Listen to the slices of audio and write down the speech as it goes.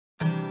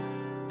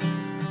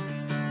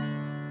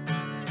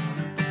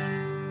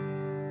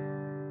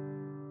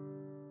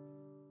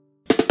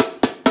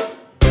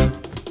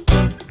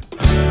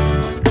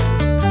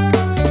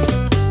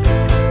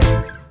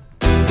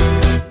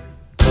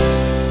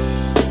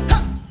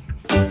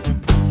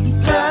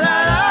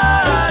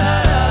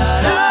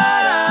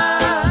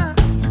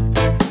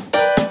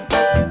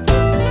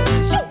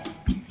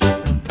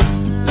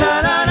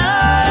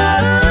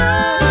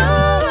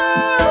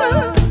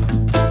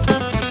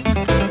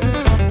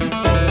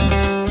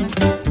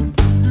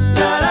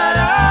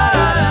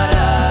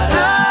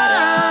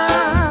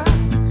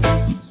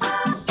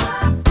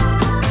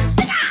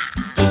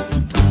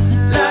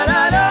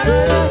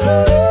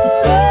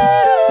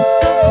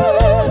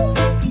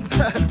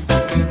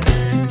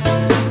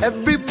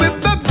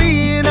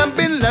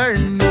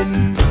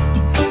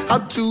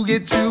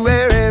get to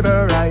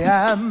wherever I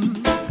am.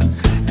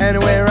 And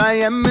where I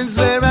am is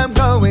where I'm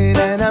going,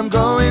 and I'm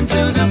going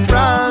to the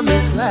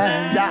promised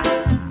land. Yeah.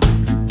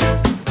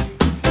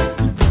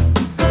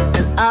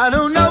 And I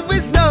don't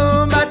always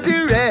know my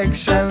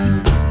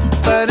direction,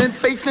 but in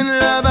faith and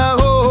love I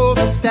hope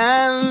I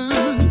stand.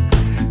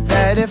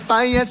 That if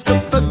I ask her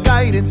for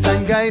guidance,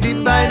 I'm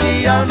guided by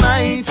the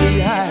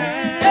Almighty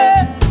hand.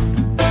 Yeah.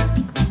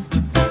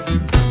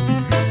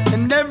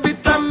 And every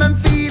time I'm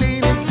feeling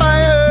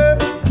inspired,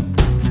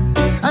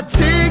 I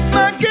take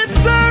my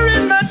guitar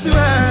in my two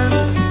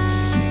hands.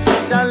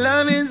 Your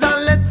love is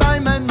all the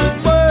time and the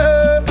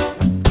word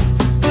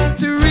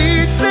to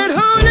reach that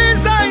holy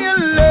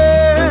Zion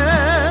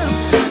land.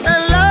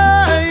 And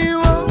I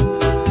won't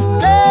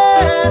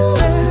let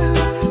them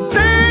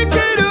take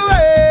it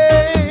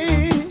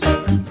away.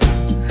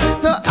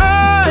 No, I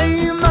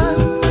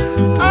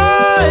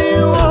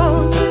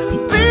won't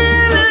be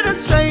led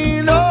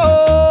astray, no.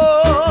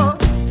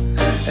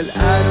 And I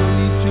don't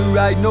need to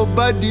ride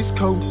nobody's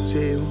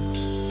coattails,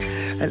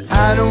 and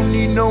I don't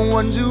need no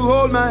one to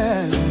hold my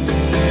hand.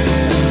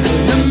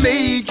 I'm gonna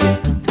make it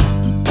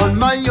on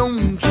my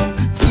own 2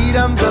 feet,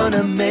 I'm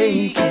gonna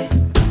make it.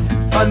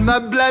 On my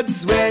blood,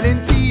 sweat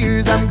and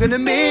tears, I'm gonna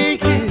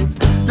make it.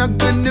 Not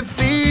gonna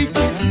fake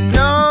it,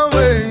 no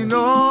way,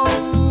 no.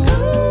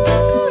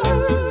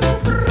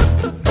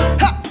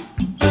 Ha!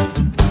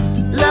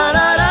 La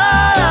la la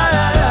la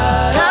la la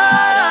la.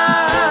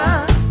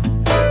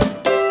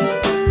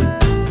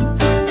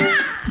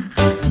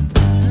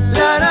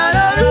 La la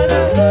la la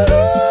la.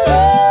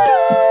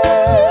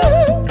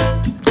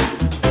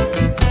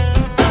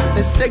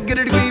 They said get a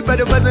degree, but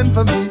it wasn't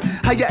for me.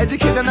 Higher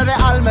education of the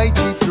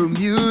Almighty through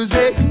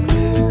music.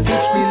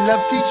 Teach me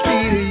love, teach me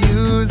to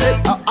use it.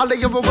 All I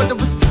ever wanted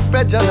was to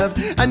spread your love,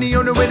 and the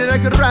only way that I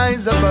could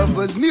rise above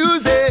was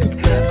music.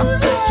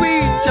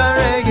 Sweet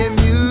reggae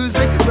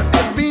music. So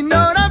every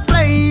note I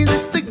play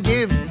is to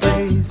give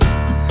praise.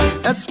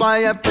 That's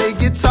why I play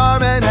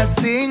guitar and I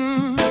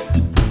sing.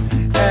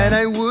 And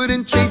I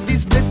wouldn't trade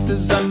these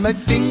blisters on my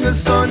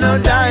fingers for no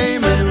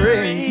diamond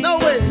rings. No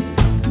way.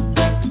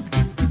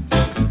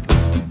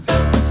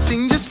 I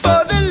sing just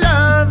for the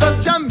love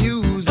of your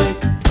music,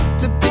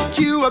 to pick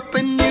you up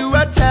when you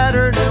are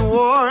tattered and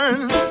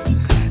worn.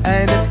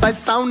 And if I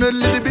sound a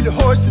little bit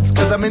hoarse, it's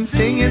cause I've been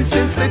singing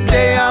since the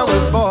day I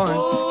was born.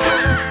 Oh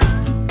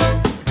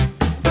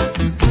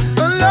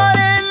Lord,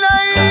 and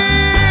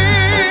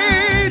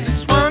I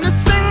just wanna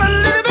sing a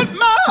little bit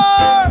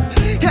more.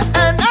 Yeah,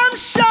 and I'm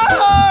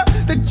sure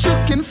that you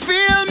can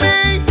feel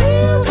me.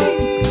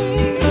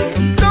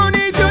 Don't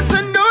need you to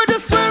know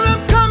just where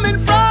I'm coming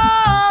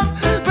from,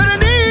 but I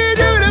need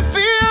you to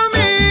feel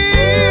me.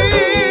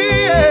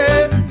 Yeah.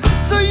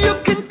 So you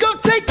can go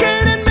take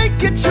it and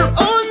make it your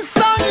own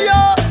song,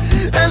 yo.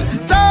 And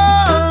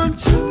don't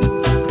you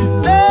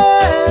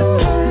let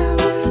them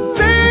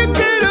take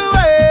it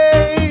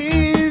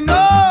away.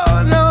 No,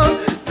 no,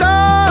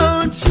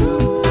 don't you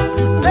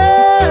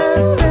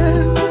let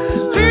them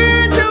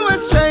lead you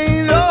astray.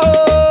 No,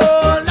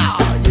 no,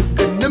 you're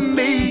gonna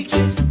make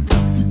it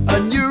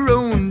on your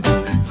own.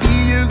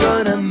 Feel you're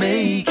gonna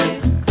make it.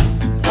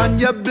 On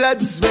your blood,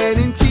 sweat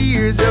and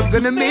tears, you're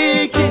gonna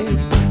make it.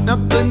 Not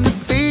gonna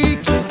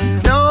fake it,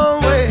 no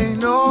way,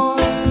 no.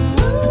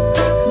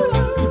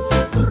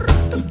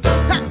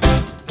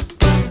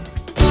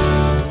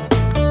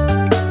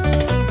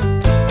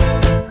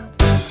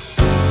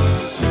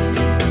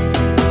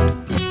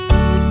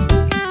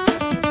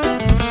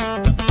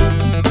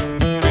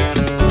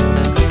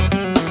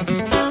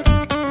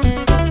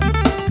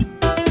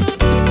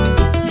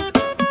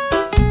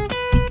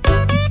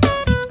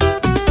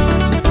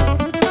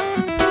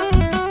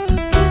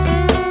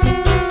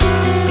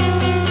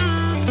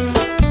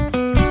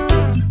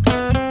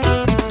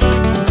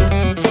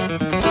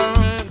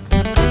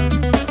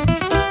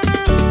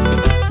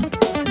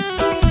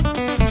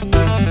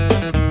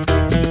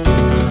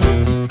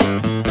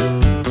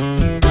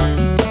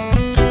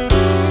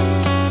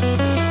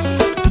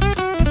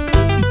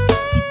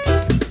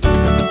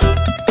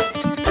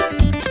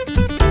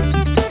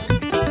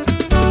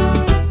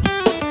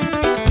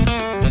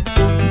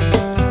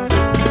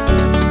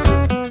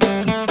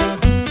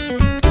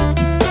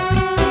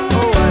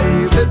 Oh,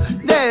 I will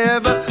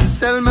never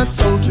sell my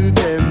soul to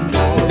them.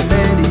 So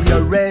many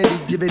already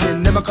giving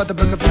in, never caught the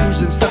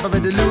confusion, stuff of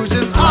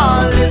illusions.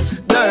 All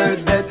this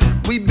dirt that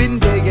we've been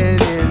digging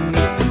in,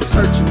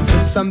 searching for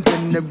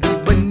something that we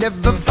would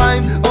never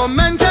find. Oh,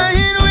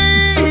 mankind,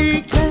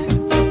 we can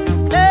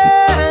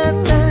let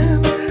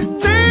them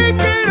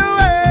take it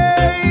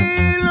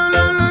away. No,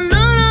 no, no,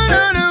 no,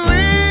 no, no,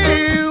 we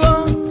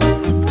won't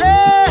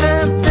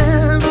let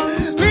them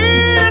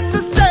lead us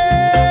astray.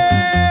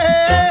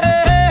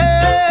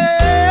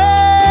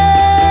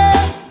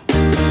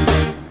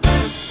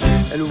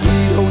 And we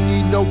don't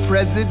need no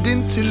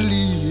president to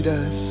lead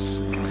us,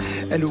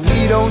 and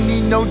we don't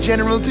need no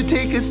general to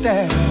take a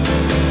stand.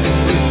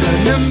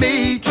 We're gonna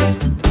make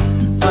it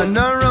on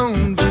our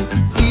own.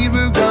 Feel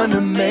we're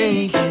gonna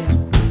make it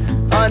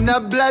on our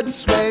blood,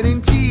 sweat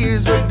and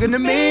tears. We're gonna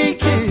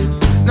make it.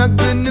 not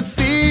gonna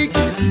fake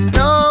it.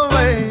 No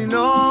way,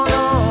 no,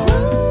 no.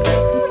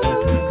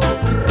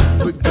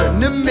 We're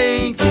gonna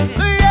make it.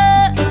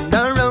 Yeah,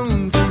 our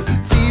own 2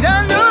 feet.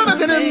 I know we're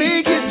gonna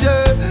make it,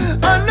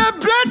 yeah. On the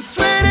blood,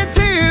 sweat, and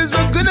tears,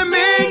 we're gonna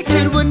make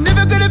it. We're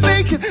never gonna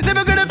fake it,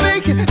 never gonna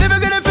fake it, never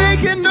gonna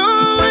fake it.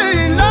 No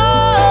way, no.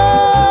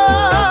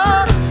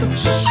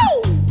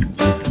 Shoo!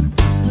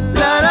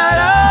 La la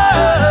la.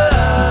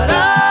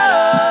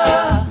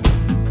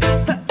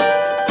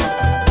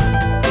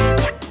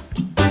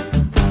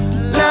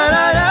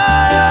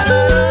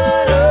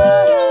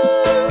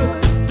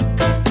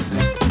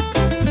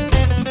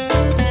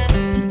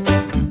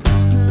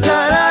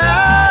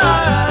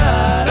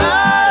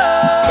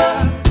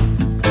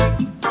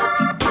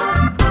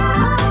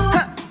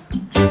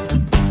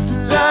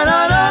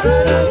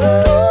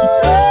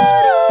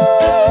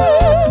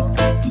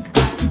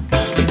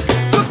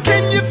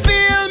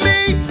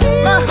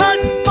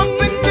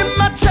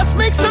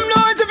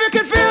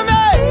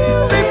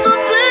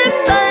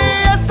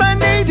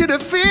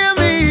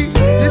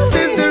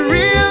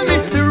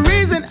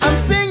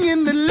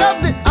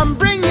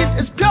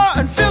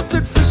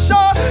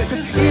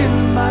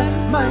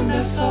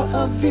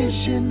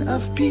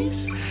 Of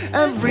peace,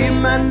 every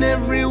man,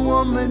 every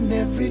woman,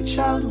 every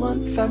child,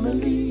 one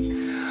family,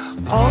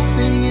 all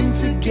singing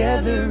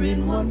together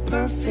in one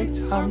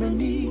perfect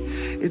harmony.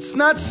 It's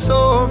not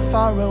so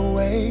far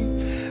away,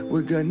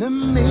 we're gonna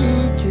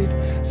make it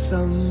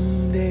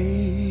someday.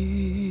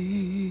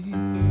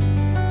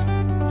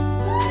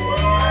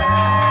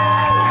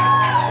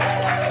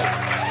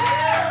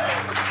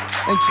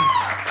 Thank you.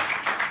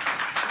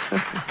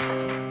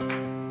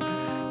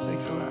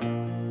 Thanks a lot.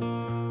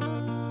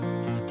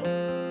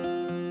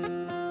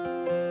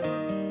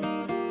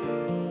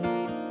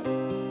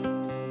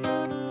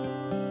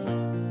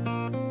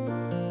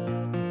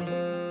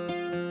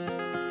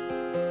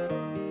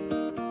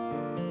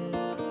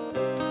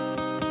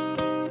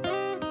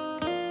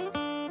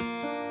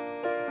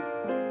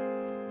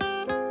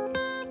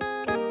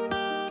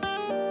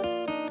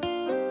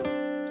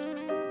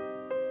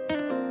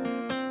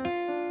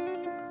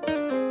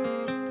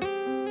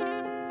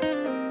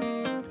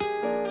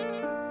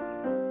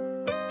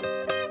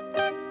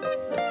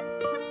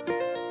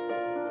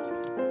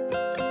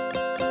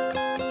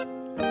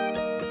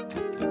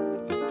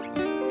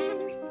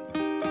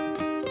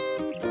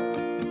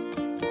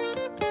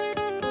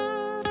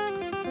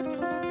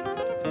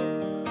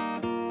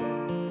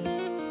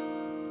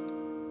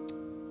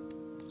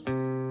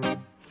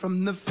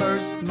 From the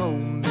first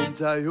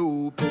moment I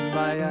opened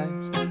my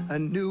eyes, I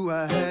knew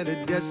I had a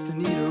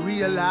destiny to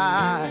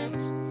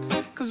realize.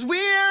 'Cause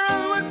we're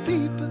all one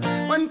people,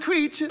 one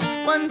creature,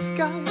 one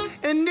sky,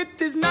 and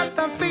it is not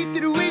our fate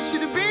that we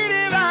should be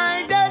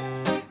divided.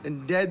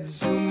 And dead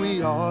soon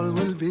we all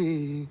will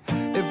be,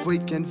 if we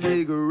can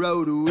figure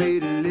out a way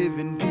to live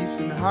in peace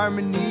and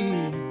harmony.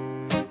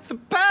 The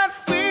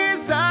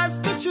pathway's ours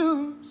to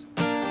choose.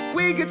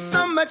 We get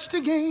so much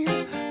to gain,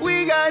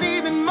 we got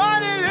even more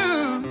to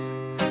lose.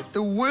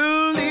 The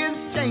world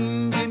is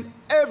changing,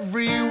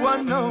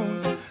 everyone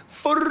knows.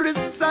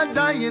 Forests are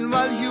dying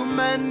while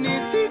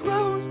humanity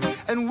grows.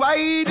 And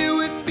why do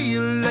we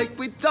feel like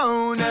we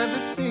don't ever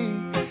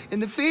see in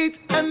the fate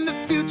and the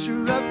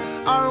future of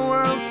our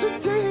world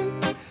today?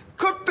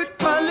 Corporate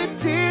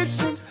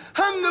politicians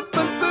hung up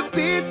on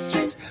puppet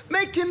strings,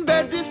 making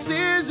bad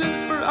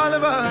decisions for all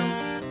of us.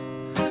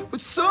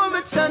 With so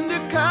much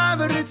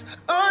undercover, it's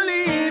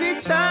only in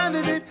each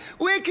other that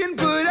we can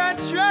put our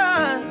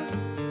trust.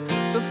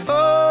 So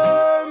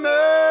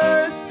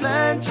farmers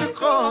plant your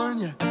corn,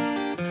 yeah,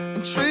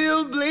 and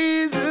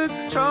trailblazers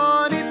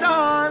trod it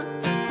on.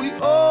 We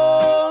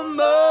all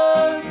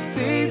must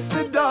face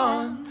the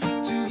dawn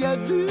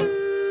together.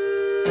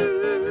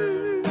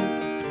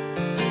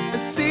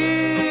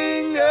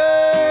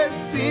 Singers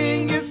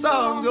sing your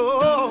songs,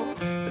 oh,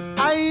 'cause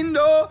I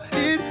know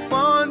it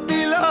won't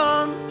be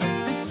long.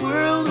 This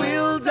world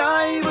will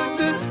die, but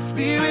the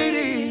spirit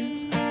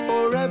is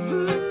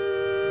forever.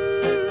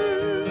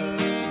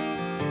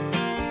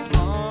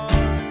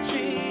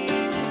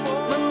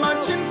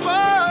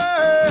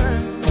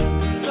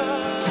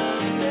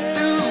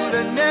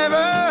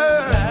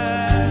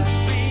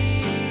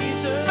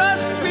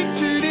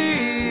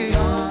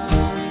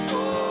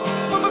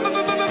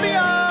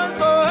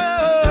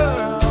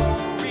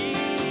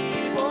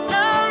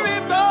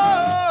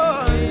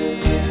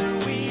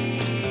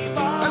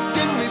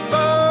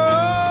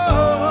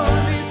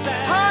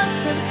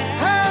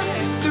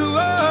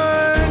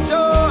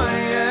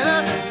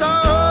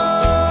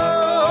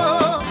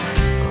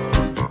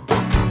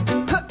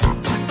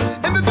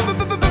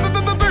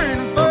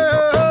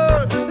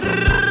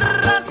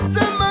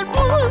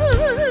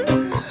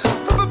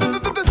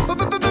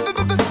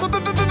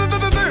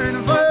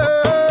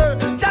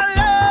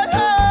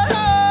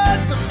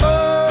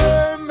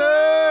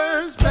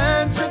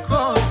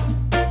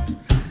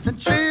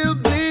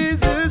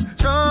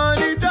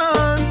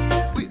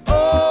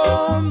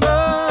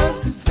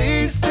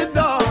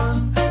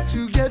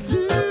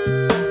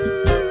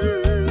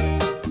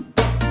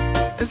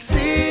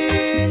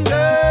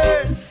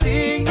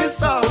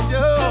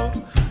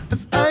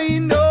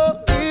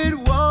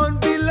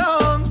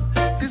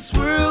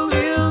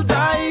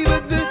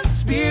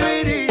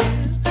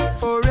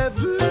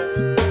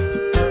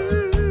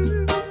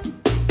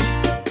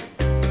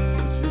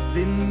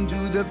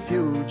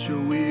 future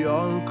we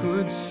all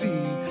could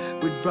see,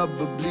 we'd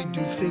probably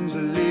do things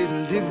a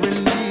little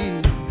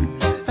differently.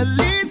 At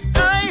least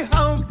I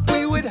hope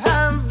we would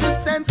have the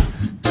sense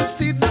to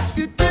see the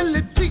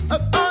futility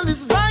of all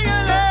this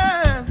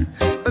violence.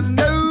 'Cause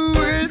now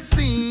we're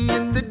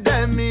seeing the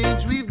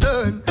damage we've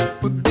done.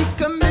 We're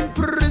becoming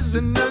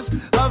prisoners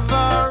of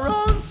our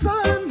own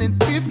sun.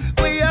 And if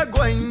we are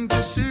going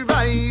to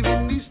survive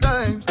in these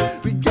times,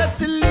 we got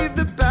to leave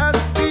the past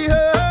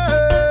behind.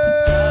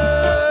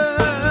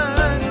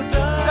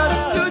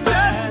 Dust to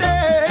dust,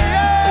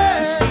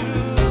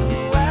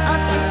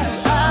 ashes to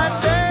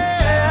ashes.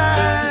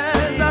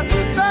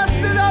 Past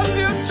to the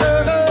future.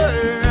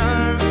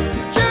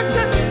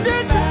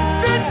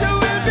 Future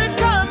will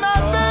become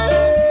our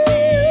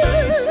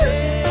base.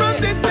 From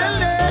this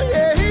land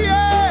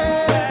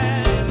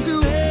to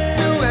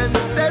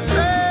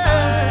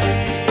ancestors.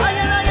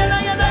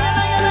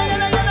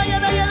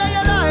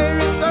 I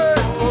return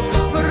for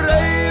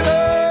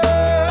forever.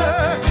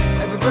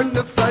 Never burn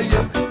the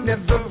fire,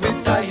 never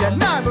retire.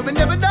 Nah, but we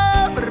never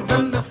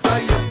burn the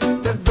fire,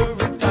 never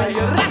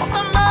retire.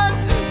 Rastaman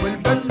will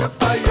burn the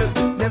fire,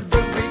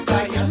 never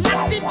retire.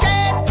 Natty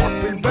Jet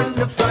will burn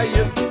the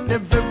fire,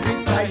 never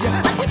retire.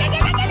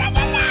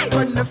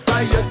 Burn the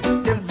fire,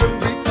 never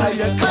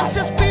retire.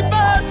 Conscious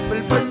people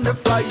will burn the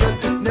fire,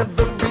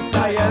 never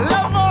retire.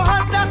 Love for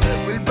Honda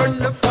will burn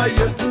the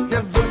fire,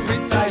 never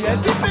retire.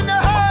 Deep in the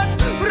heart,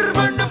 we'll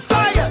burn the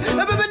fire,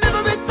 never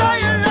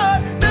retire,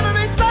 Lord, never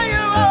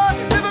retire, oh,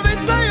 never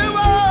retire,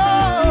 oh,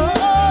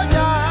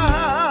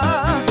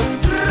 yeah.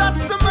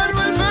 Rastaman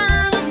will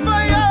burn the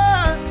fire,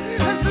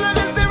 as long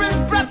as there is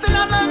breath in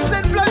our lungs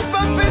and blood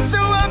pumping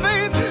through our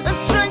veins and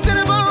strength in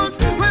our bones.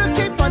 We'll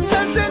keep on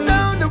chanting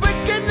down the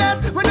wickedness.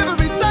 We'll never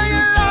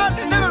retire, Lord,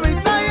 never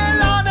retire,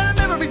 Lord, and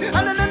never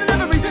retire,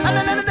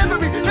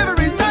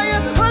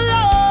 oh,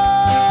 Lord.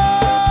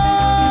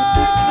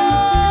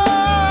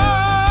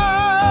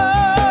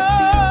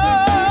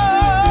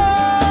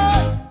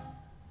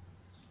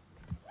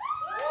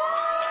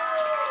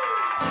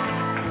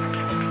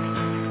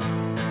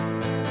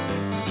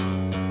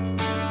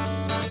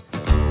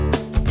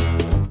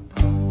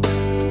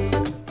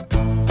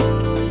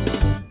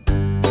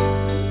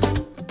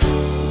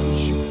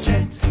 You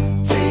can't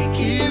take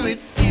it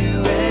with you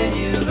when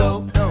you go.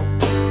 No,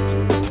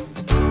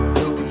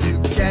 you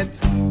can't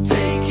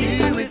take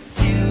it with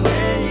you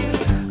when you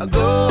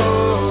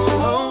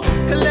go.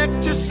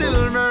 Collect your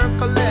silver,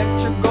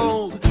 collect your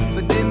gold,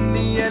 but in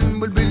the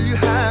end, what will you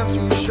have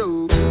to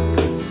show?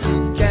 'Cause you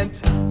can't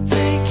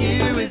take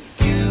it with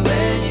you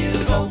when you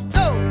go.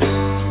 No.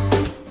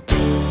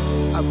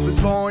 I was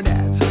born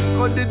at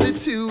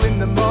 1:45 in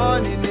the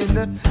morning in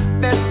the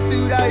best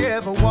suit I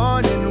ever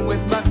worn, and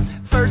with my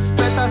first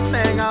breath I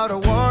sang out a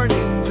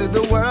warning to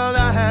the world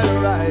I had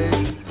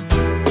arrived.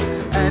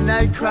 And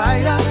I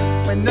cried out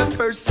when I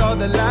first saw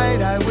the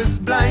light. I was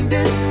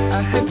blinded,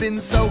 I had been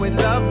so in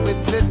love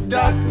with the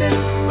darkness,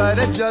 but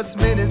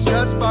adjustment is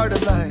just part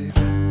of life.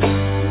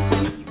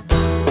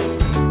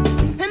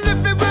 And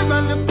everywhere I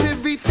looked,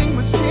 everything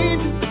was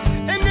changing,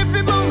 and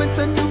every moment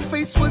a new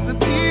face was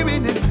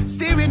appearing and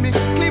steering me,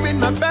 clearing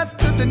my path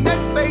to the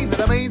next phase of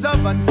the maze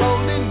of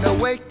unfolding,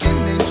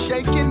 awakening,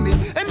 shaking me.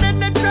 And then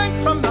I drank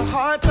from the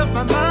heart of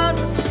my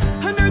mother,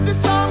 I heard the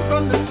song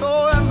from the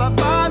soul of my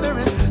father,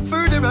 and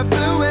further I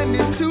flew and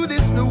into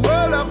this new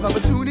world of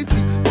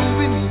opportunity,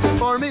 moving me,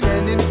 forming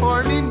and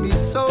informing me.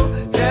 So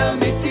tell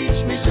me, teach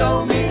me,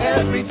 show me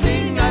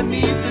everything I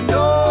need to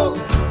know.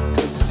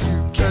 'Cause you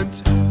can't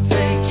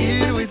take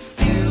it with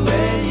you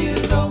when you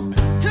go.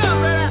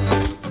 Come on,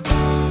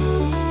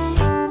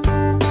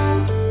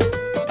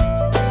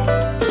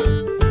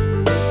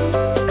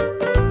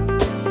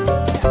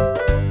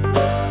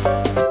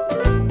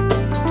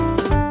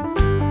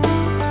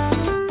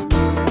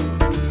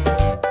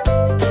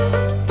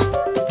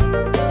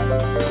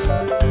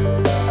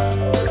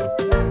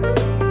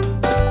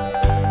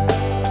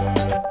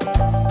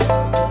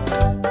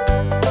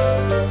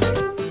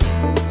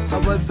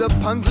 a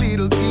punk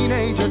little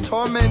teenager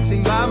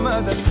tormenting my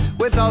mother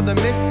with all the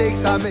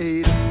mistakes I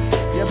made.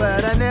 Yeah,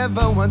 but I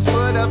never once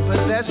put up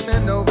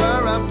possession over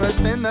a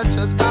person. That's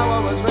just how I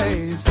was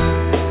raised.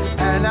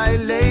 And I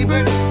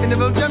labored in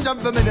the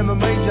jump for minimum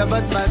wage,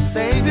 but my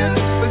savior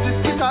was this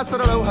guitar so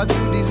aloha to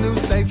these new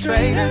slave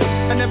traders.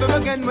 I never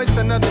again waste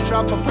another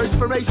drop of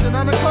perspiration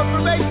on a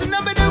corporation.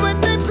 Never do what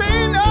they pay,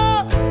 no.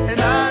 And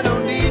I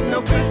don't need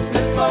no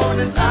Christmas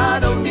bonus, I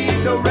don't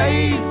need no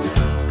raise,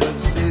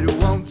 'cause it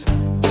won't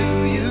do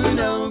you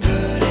no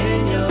good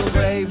in your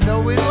grave. No,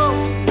 it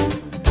won't.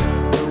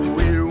 No,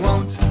 it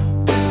won't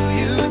do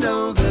you no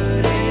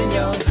good in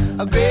your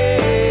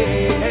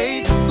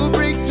grave. Go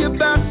break your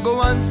back, go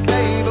on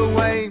slave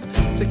away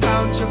to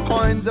count your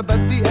coins up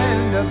at the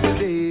end of the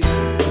day.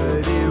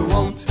 But it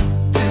won't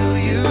do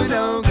you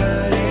no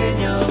good in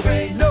your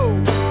grave. No.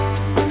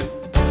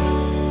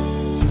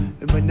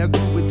 And when I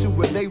grew into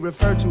what they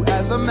refer to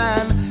as a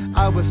man,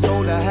 I was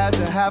told I had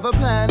to have a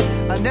plan.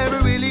 I never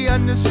really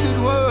understood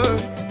what.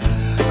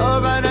 Oh,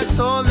 but I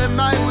told them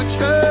I would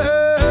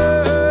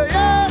try.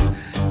 Yeah.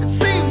 It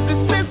seems the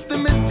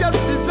system is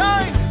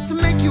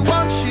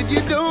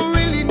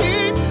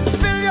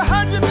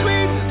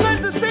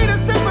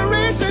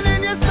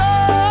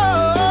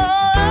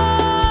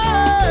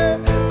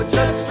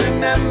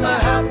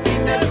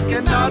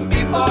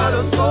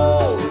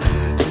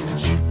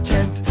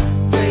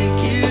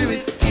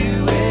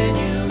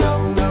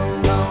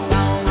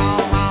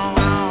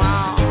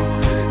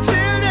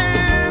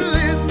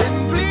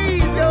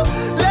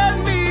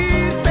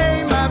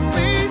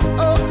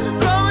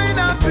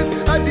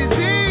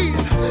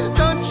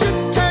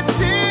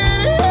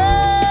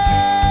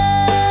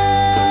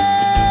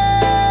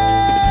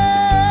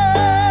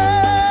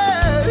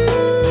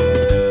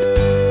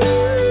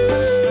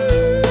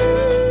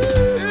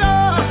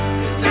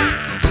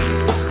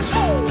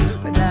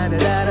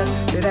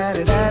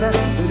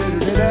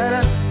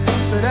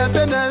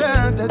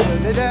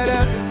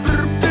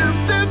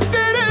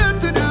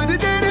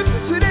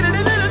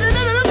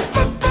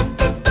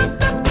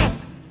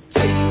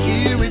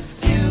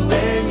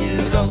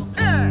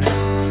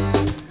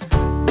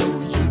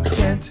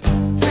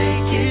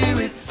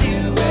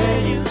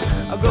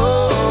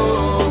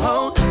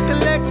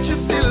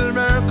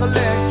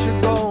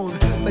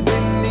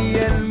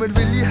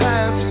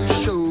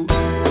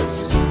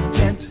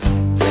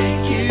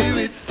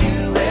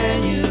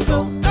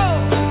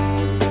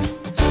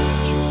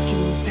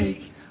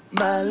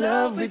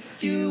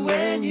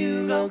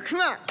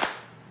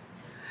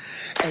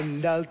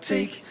And I'll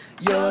take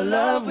your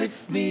love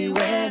with me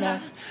when I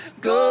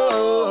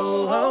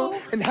go.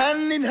 And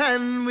hand in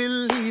hand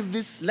we'll leave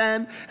this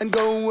land and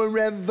go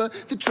wherever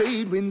the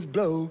trade winds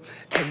blow.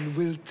 And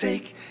we'll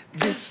take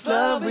this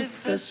love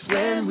with us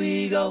when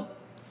we go.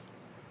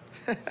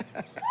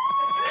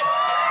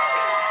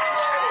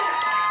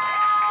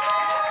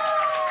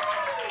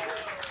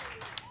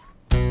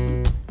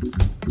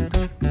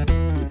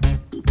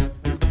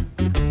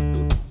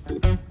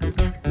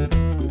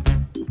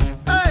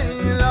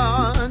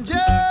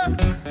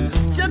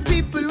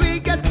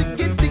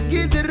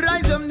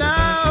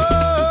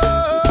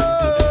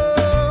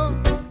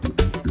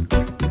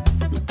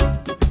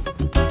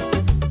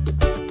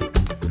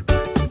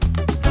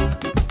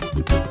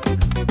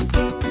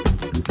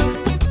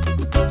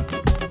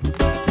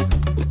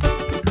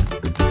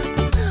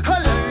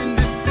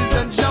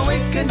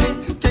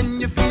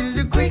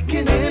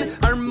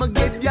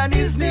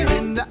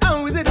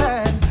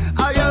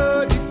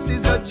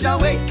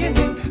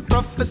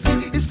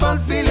 Prophecy is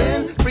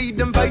fulfilling,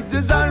 freedom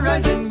fighters are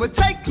rising. We're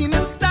taking a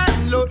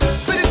stand, Lord,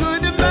 for the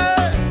good of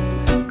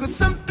man. Cause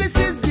some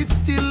places it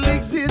still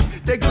exists.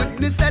 The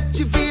goodness that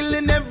you feel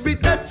in every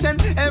touch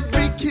and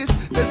every kiss.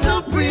 The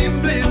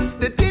supreme bliss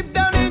that deep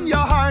down in your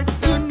heart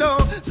you know.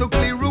 So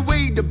clear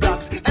away the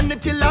blocks and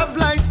let your love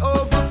light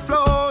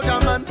overflow.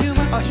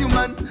 A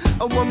human,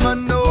 a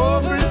woman, no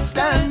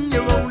overstand.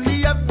 You're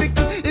only a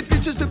victim if you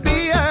choose to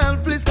be a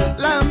helpless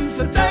lamb.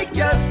 So take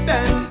your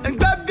stand and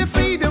grab your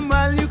freedom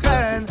while you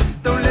can.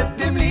 Don't let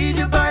them lead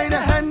you by the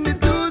hand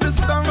into the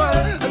summer.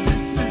 And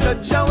this is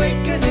a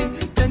awakening,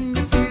 then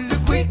you feel the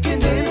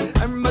quickening.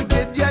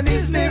 Armageddon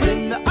is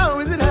nearing, the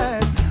hour is at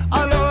hand.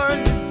 Oh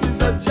Lord, this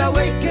is a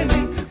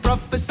awakening.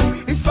 Prophecy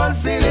is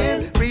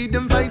fulfilling,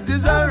 freedom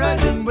fighters are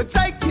rising. We're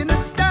taking a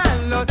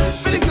stand, Lord,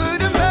 for the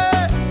good of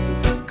man.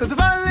 Cause if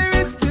all there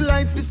is to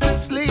life is to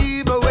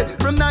slave away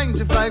from 9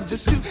 to 5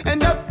 just to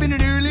end up in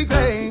an early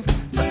grave.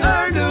 To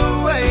earn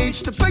a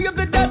wage, to pay off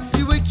the debts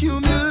you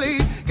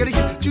accumulate. Gotta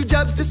get 2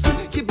 jobs just to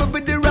keep up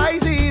with the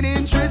rising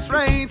interest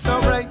rates.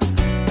 Alright,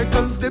 here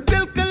comes the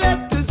bill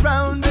collectors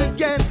round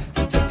again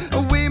to take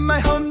away my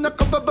home,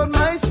 knock up about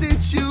my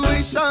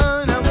situation.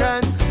 How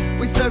can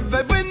we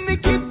survive when they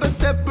keep us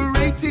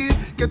separated?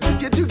 Got to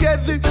get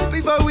together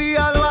before we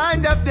all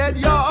wind up dead,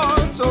 y'all.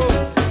 So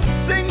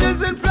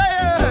singers and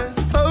players,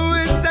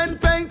 poets and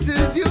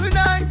painters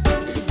unite.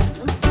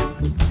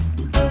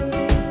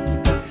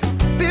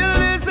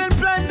 Builders and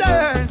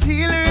planters,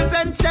 healers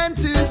and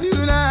chanters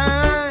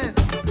unite.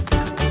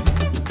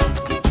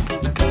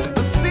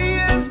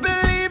 Seers,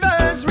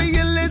 believers,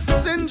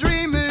 realists and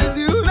dreamers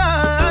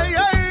unite.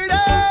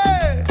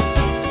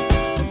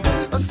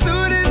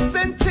 Students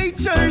and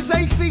teachers,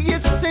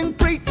 atheists and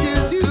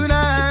preachers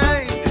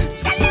unite.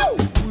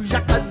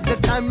 Cause the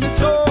time is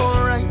so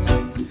right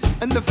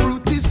and the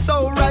fruit is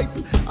so ripe.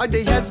 Our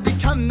day has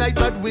become night,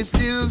 but we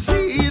still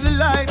see the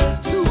light.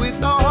 So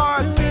with our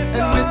hearts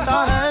and with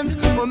our hands,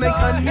 we'll make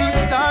a new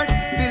start,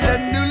 build a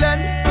new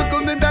land. We're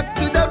coming back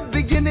to the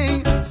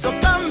beginning. So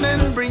come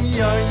and bring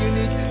your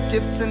unique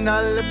gifts and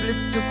I'll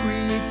uplift your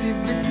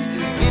creativity.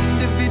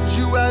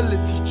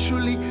 Individuality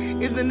truly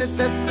is a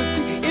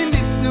necessity. In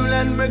this new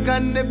land, we're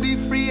gonna be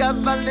free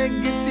of all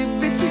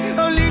negativity.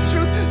 Only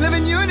truth, love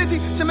and unity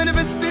shall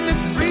manifest in this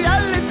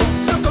reality.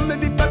 So come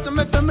and be part of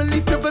my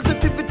family. Pure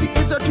positivity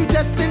is our true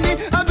destiny.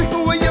 I'll be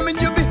who I am and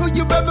you'll be who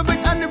you are, but we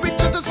honor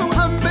each other so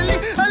humbly.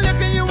 I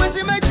look at you and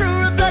see my true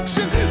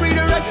reflection.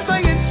 Redirect my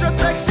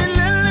introspection.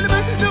 Let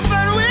the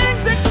fire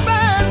wings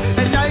expand.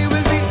 And I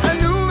will be a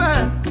new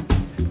man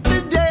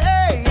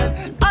today.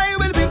 I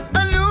will be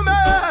a new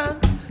man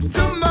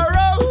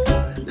tomorrow.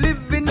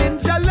 Living in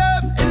your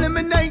love,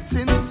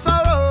 eliminating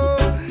sorrow.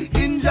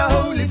 In your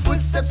holy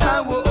footsteps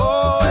I will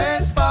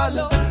always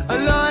follow.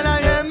 Lord, I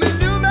am a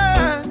new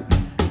man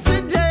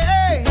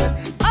today.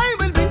 I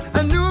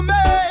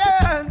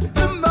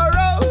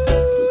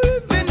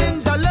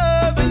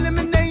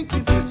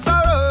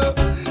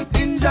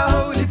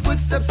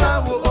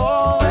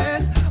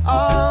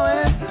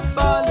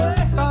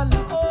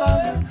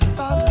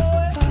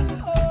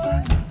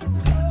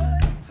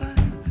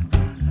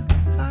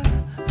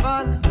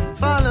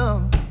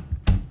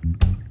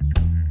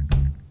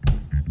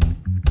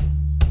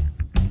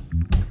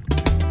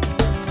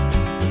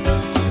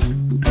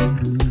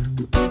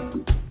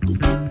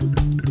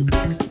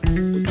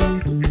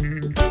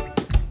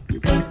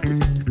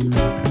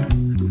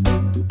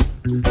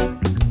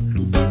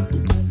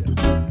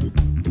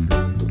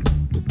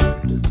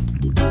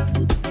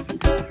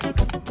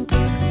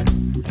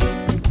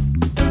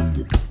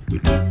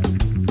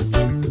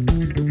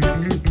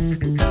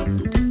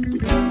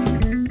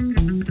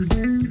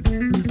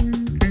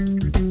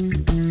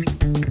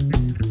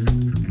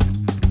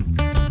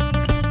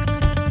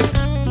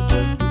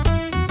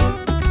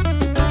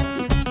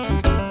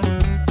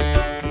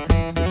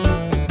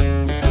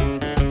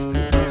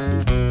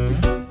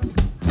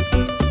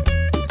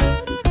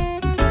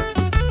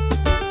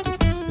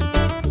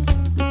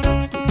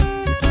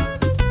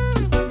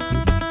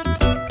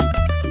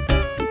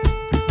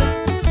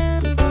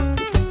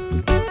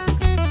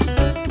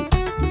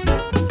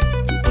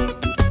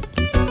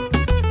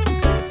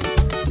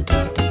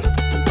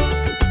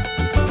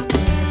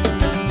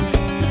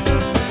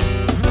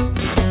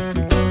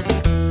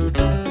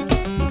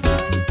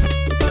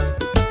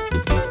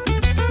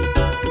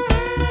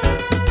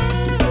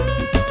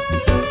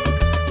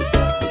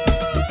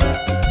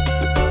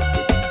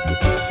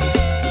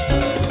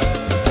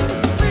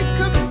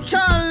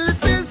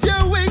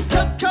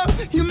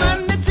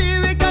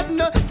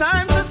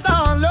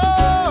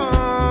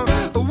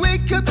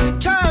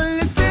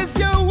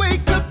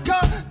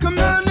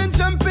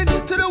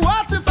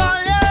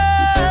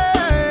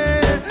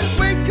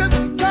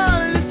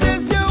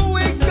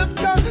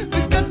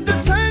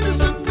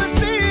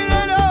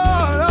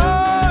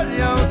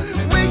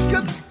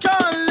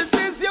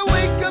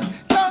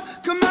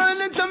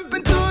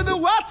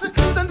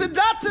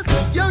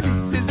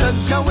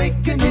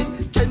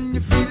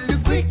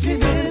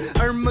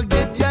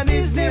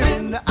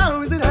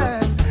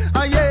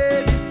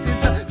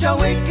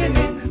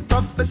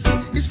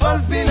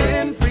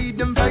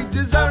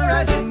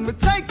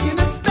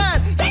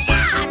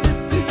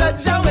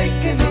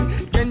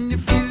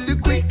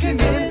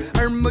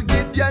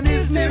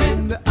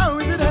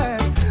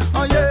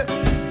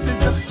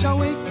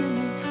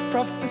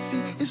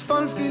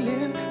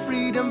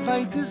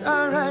winters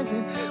are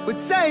rising. We're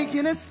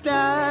taking a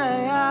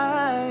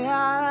stand.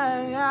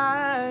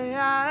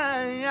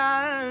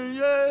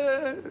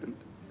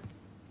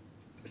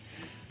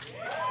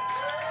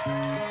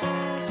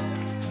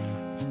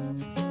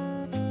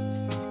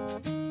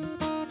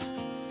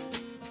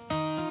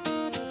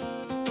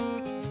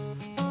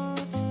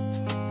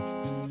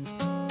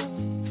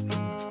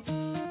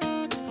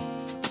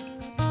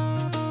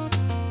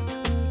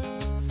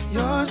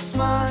 Your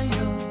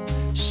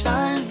smile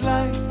shines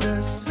like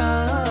the sun.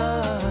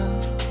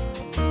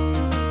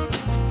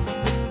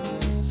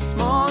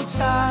 Small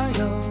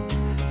child,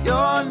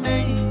 your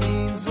name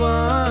means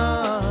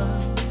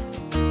one.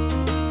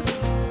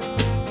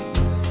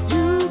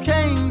 You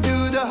came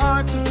through the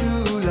heart of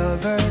two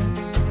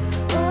lovers,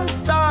 a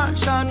star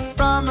shot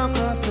from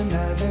across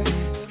another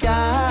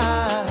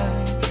sky.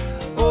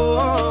 Oh,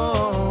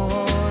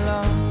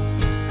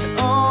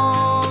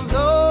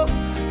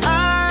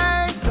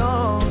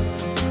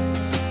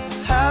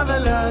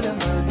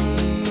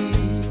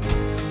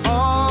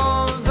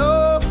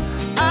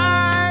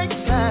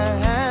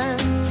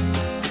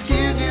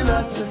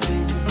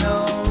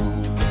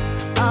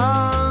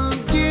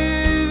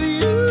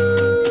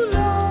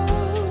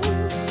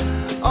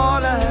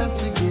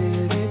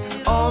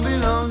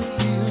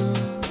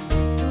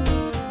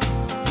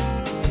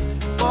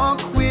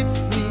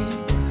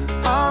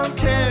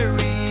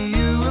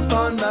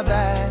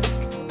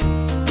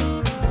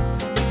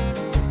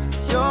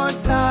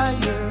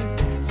 tired,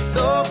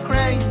 so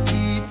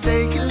cranky,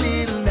 take a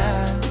little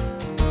nap.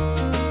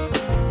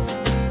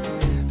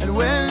 And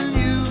when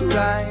you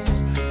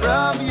rise,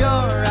 rub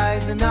your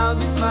eyes and I'll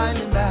be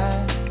smiling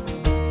back.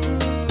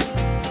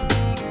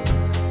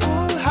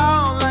 I'll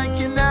howl like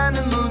an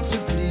animal to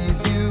please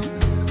you.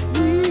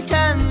 We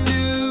can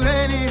do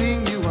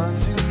anything you want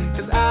to,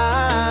 'cause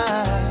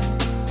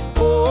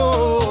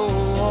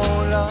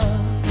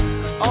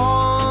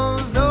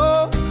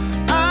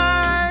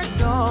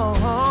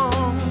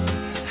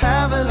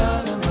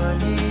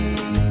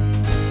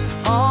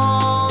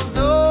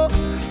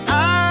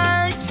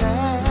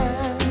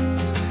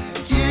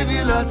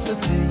lots of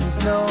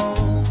things,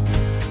 no,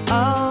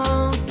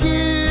 I'll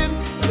give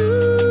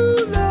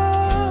you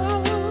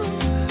love.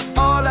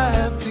 All I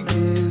have to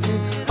give you,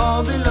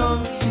 all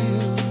belongs to you.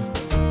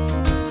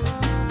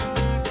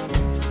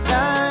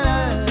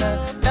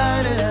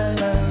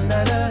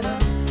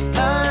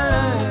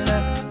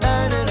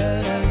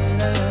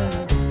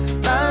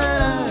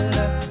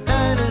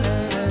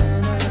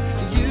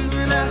 You're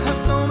gonna have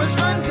so much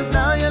fun, 'cause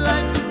now your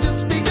life has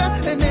just begun.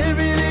 And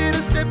every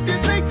little step you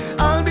take,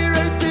 I'll be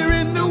right there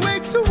in the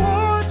wake to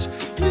watch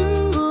you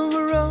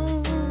grow.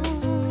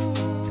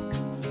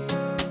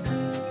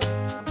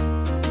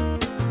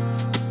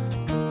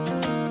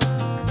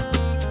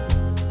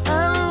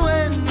 And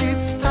when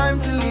it's time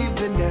to leave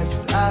the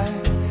nest, I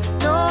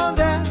know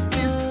that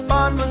this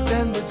bond will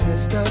stand the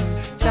test of